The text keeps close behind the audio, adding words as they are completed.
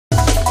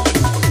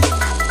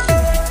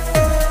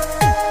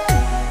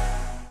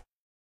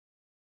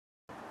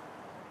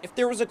If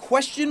there was a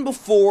question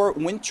before,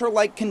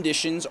 winter-like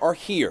conditions are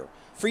here.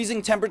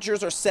 Freezing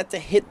temperatures are set to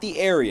hit the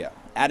area.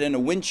 Add in a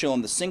wind chill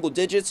in the single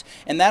digits,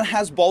 and that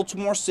has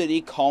Baltimore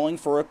City calling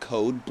for a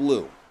code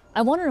blue.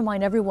 I want to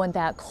remind everyone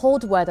that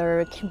cold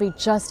weather can be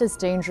just as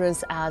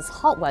dangerous as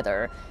hot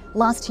weather.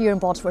 Last year in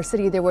Baltimore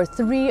City, there were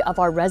 3 of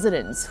our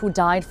residents who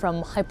died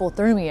from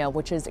hypothermia,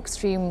 which is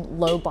extreme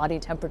low body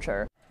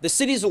temperature. The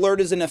city's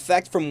alert is in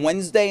effect from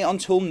Wednesday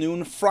until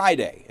noon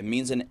Friday. It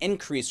means an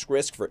increased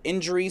risk for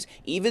injuries,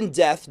 even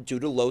death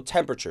due to low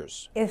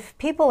temperatures. If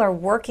people are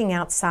working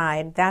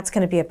outside, that's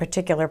going to be a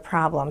particular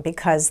problem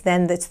because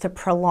then it's the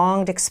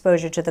prolonged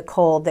exposure to the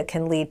cold that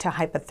can lead to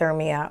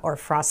hypothermia or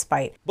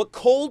frostbite. But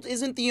cold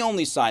isn't the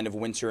only sign of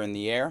winter in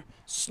the air.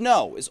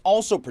 Snow is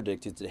also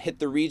predicted to hit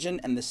the region,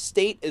 and the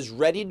state is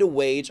ready to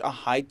wage a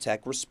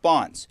high-tech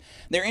response.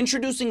 They're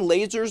introducing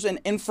lasers and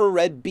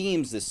infrared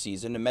beams this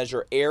season to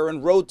measure air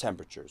and road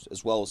temperatures,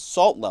 as well as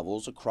salt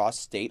levels across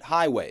state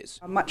highways.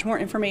 Much more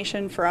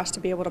information for us to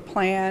be able to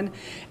plan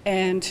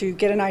and to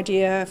get an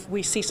idea if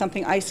we see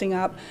something icing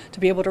up, to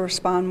be able to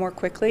respond more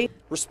quickly.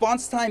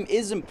 Response time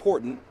is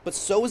important, but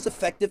so is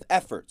effective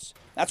efforts.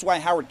 That's why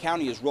Howard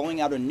County is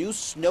rolling out a new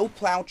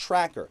snowplow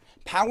tracker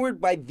powered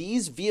by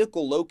these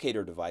vehicle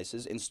locator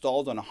devices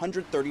installed on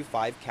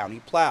 135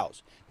 county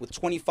plows, with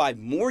 25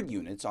 more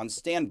units on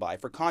standby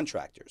for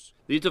contractors.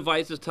 These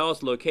devices tell us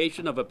the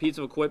location of a piece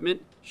of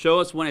equipment, show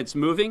us when it's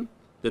moving,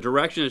 the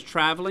direction it's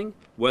traveling,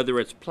 whether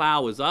its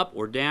plow is up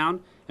or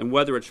down, and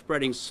whether it's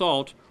spreading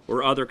salt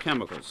or other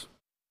chemicals.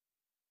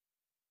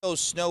 Those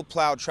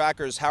snowplow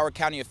trackers, Howard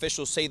County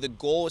officials say the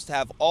goal is to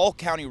have all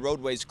county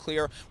roadways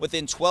clear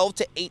within 12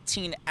 to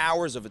 18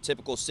 hours of a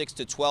typical 6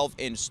 to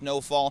 12-inch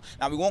snowfall.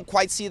 Now, we won't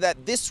quite see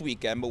that this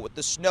weekend, but with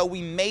the snow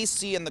we may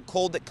see and the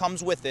cold that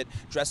comes with it,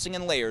 dressing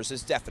in layers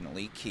is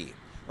definitely key.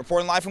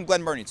 Reporting live from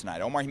Glen Burnie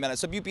tonight, Omar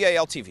Jimenez,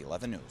 WBAL-TV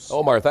 11 News.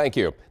 Omar, thank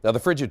you. Now, the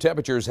frigid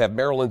temperatures have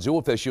Maryland zoo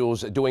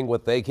officials doing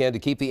what they can to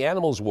keep the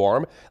animals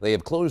warm. They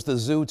have closed the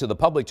zoo to the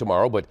public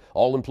tomorrow, but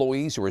all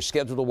employees who are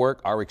scheduled to work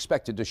are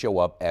expected to show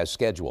up as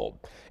scheduled.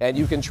 And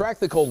you can track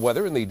the cold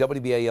weather in the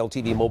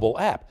WBAL-TV mobile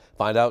app.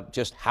 Find out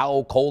just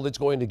how cold it's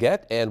going to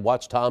get and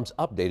watch Tom's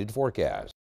updated forecast.